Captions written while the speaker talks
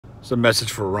It's a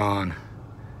message for Ron.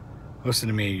 Listen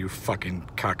to me, you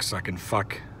fucking cocksucking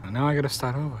fuck. And now I gotta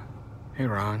start over. Hey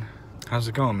Ron, how's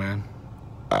it going, man?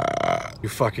 You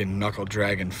fucking knuckle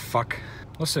dragging fuck.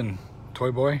 Listen,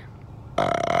 toy boy.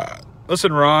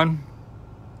 Listen, Ron.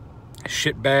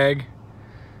 Shitbag.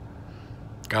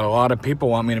 Got a lot of people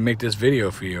want me to make this video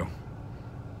for you.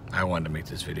 I wanted to make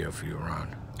this video for you,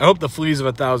 Ron. I hope the fleas of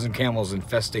 1,000 camels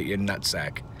infestate your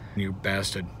nutsack, you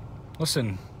bastard.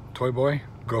 Listen, toy boy,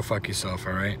 go fuck yourself,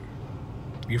 alright?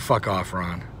 You fuck off,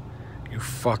 Ron. You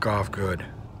fuck off good.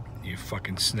 You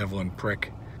fucking sniveling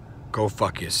prick. Go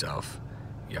fuck yourself.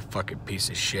 You fucking piece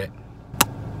of shit.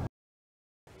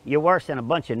 You're worse than a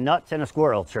bunch of nuts in a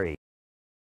squirrel tree.